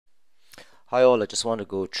Hi all, I just want to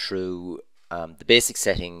go through the basic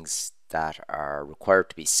settings that are required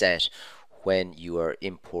to be set when you are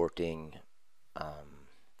importing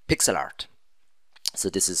PixelArt. So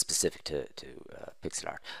this is specific to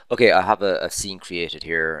PixelArt. Okay, I have a scene created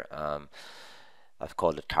here. I've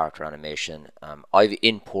called it character animation. I've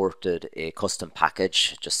imported a custom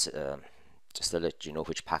package just to let you know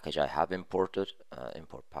which package I have imported.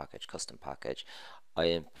 Import package, custom package. I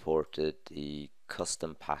imported the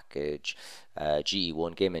custom package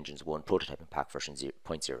GE1 Game Engines 1 prototyping pack version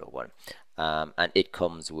 0.01, and it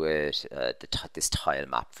comes with this tile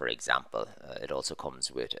map, for example. It also comes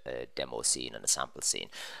with a demo scene and a sample scene.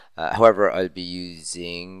 However, I'll be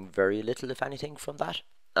using very little, if anything, from that.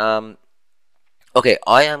 Okay,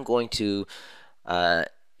 I am going to uh,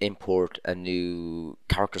 import a new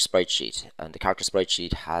character sprite sheet, and the character sprite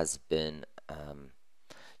sheet has been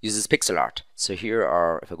uses PixelArt. So here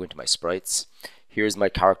are, if I go into my sprites, here's my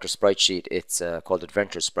character sprite sheet. It's called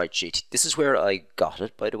Adventure Sprite Sheet. This is where I got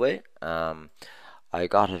it, by the way. I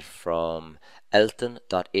got it from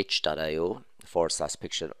elton.itch.io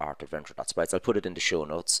 /PixelArt Adventure.sprites. I'll put it in the show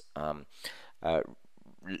notes. Uh,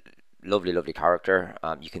 lovely character.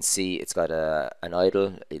 You can see it's got an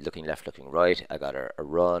idle, looking left, looking right. I got a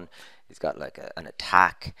run. He's got like an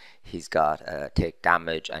attack. He's got take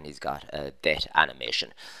damage, and he's got a death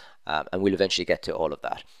animation. And we'll eventually get to all of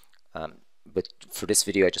that. But for this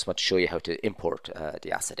video, I just want to show you how to import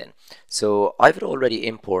the asset in. So I've already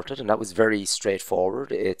imported, and that was very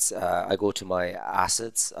straightforward. It's I go to my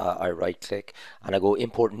assets, I right click, and I go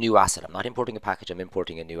import new asset. I'm not importing a package, I'm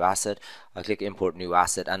importing a new asset. I click import new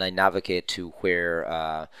asset, and I navigate to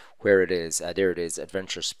where it is. There it is,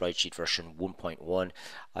 Adventure Sprite Sheet version 1.1.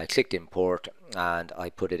 I clicked import, and I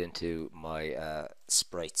put it into my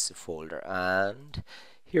sprites folder, and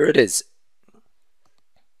here it is.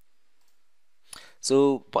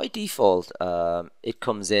 So by default, it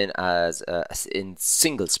comes in as in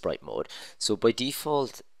single sprite mode. So by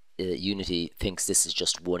default, Unity thinks this is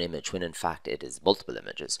just one image, when in fact it is multiple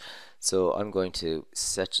images. So I'm going to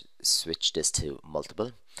switch this to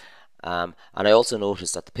multiple. And I also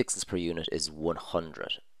noticed that the pixels per unit is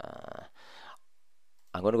 100.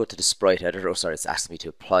 I'm going to go to the sprite editor. Oh, sorry, it's asking me to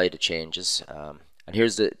apply the changes. And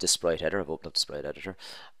here's the sprite editor. I've opened up the sprite editor.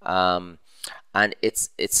 And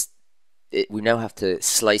we now have to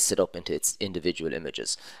slice it up into its individual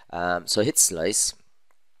images. So I hit slice.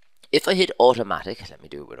 If I hit automatic, let me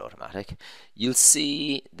do it with automatic, you'll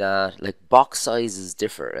see that like box sizes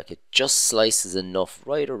differ. Like it just slices enough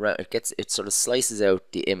right around, it sort of slices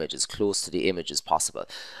out the image as close to the image as possible.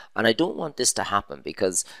 And I don't want this to happen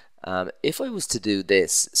because if I was to do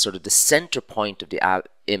this, sort of the center point of the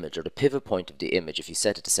image, or the pivot point of the image, if you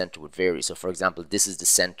set it to center, would vary. So for example, this is the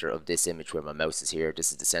center of this image where my mouse is here,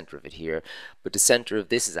 this is the center of it here, but the center of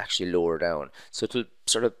this is actually lower down. So it will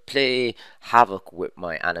sort of play havoc with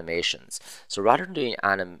my animations. So rather than doing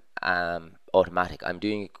automatic, I'm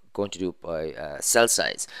going to do it by cell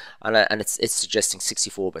size, and it's suggesting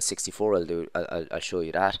 64 by 64. I'll show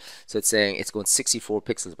you that. So it's saying it's going 64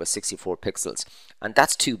 pixels by 64 pixels, and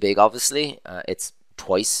that's too big. Obviously, it's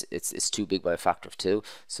twice. It's too big by a factor of 2.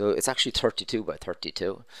 So it's actually 32 by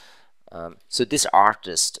 32. So this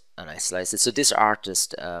artist, and I slice it. So this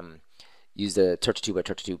artist used a 32 by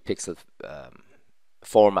 32 pixel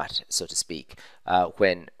format, so to speak,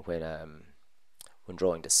 when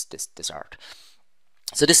drawing this art.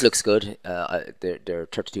 So this looks good. They're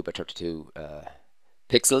 32 by 32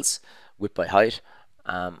 pixels, width by height,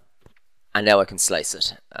 and now I can slice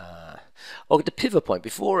it. Okay, the pivot point,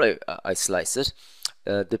 before I slice it,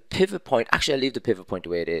 the pivot point, actually I leave the pivot point the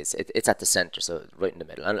way it is. It's at the center, so right in the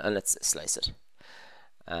middle, and let's slice it.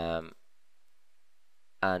 And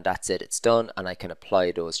that's it, it's done, and I can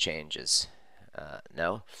apply those changes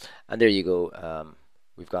now. And there you go.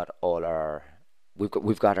 We've got all our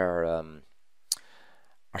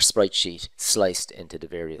our sprite sheet sliced into the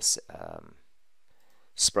various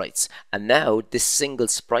sprites. And now this single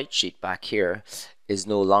sprite sheet back here is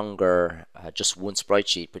no longer just one sprite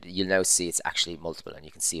sheet, but you'll now see it's actually multiple, and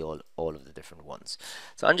you can see all of the different ones.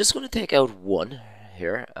 So I'm just going to take out one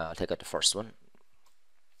here. I'll take out the first one,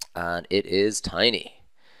 and it is tiny.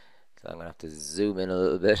 So I'm going to have to zoom in a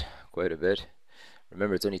little bit, quite a bit.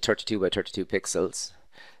 Remember, it's only 32 by 32 pixels,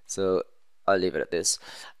 so I'll leave it at this.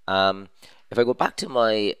 If I go back to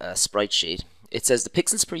my sprite sheet, it says the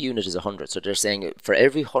pixels per unit is 100. So they're saying for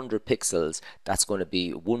every 100 pixels, that's going to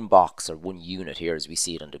be one box, or one unit here as we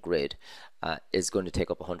see it on the grid, is going to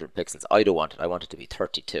take up 100 pixels. I don't want it. I want it to be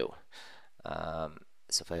 32. So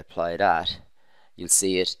if I apply that, you'll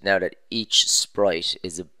see it now that each sprite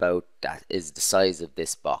is about that, is the size of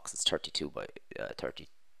this box. It's 32 by 32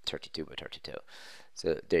 32 by 32.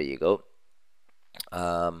 So there you go.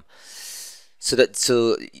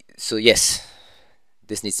 So yes,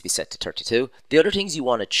 this needs to be set to 32. The other things you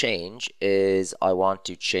want to change is I want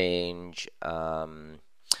to change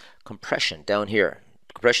compression down here.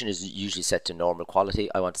 Compression is usually set to normal quality.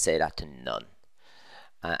 I want to say that to none.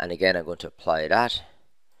 And again, I'm going to apply that.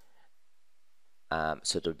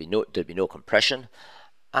 So there'll be no compression.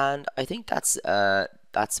 And I think that's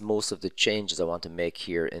most of the changes I want to make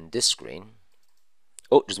here in this screen.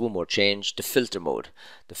 Oh, there's one more change, the filter mode.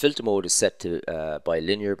 The filter mode is set to by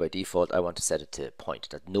linear by default. I want to set it to point,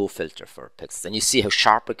 that no filter for pixels. And you see how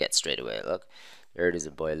sharp it gets straight away. Look, there it is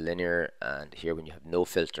in bilinear, and here when you have no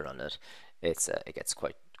filter on it, it gets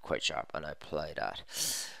quite sharp, and I apply that.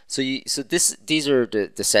 So these are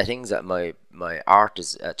the settings. That my art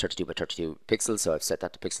is 32 by 32 pixels, so I've set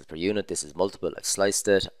that to pixels per unit. This is multiple. I've sliced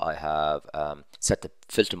it. I have set the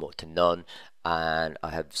filter mode to none, and I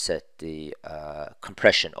have set the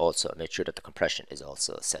compression also. Make sure that the compression is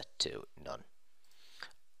also set to none.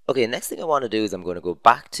 Okay, next thing I want to do is I'm going to go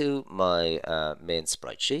back to my main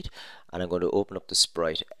sprite sheet, and I'm going to open up the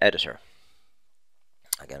sprite editor.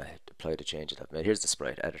 Again, I have to apply the changes I've made. Here's the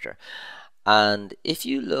sprite editor. And if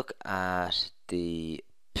you look at the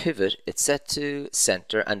pivot, it's set to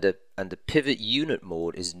center, and the pivot unit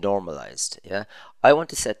mode is normalized. Yeah, I want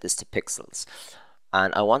to set this to pixels,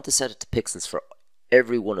 and I want to set it to pixels for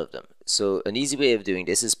every one of them. So an easy way of doing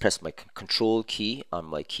this is press my control key on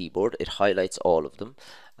my keyboard. It highlights all of them,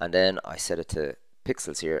 and then I set it to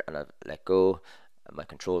pixels here, and I let go my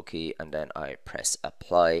control key, and then I press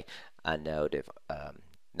apply, and now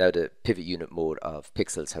the pivot unit mode of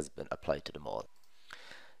pixels has been applied to them all.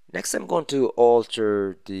 Next, I'm going to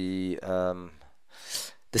alter the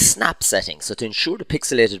snap settings. So to ensure the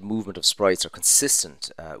pixelated movement of sprites are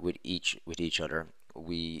consistent with each other,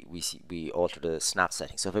 we alter the snap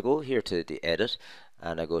settings. So if I go here to the edit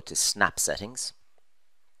and I go to snap settings,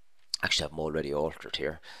 actually I've them already altered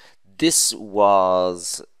here. This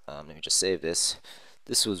was let me just save this.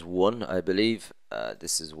 This was 1, I believe.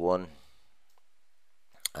 This is 1.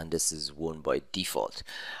 And this is 1 by default,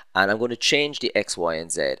 and I'm going to change the X, Y, and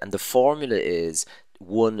Z, and the formula is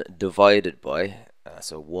 1 divided by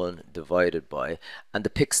so 1 divided by, and the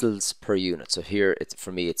pixels per unit. So here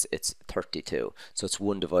for me it's 32, so it's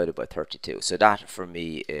 1 divided by 32. So that for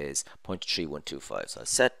me is 0.3125. So I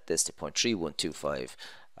set this to 0.3125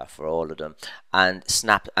 for all of them, and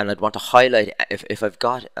snap. And I'd want to highlight if I've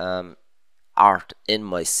got art in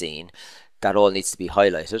my scene, that all needs to be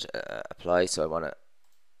highlighted. Apply. So I want to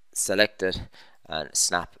select it and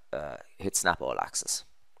snap, hit snap all axis,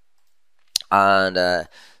 and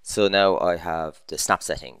so now I have the snap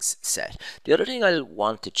settings set. The other thing I'll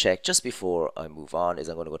want to check just before I move on is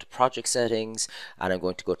I'm going to go to project settings, and I'm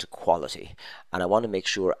going to go to quality, and I want to make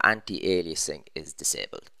sure anti-aliasing is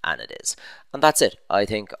disabled, and it is. And that's it. I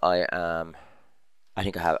think I'm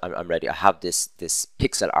ready. I have this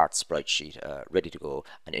PixelArt sprite sheet ready to go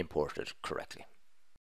and imported correctly.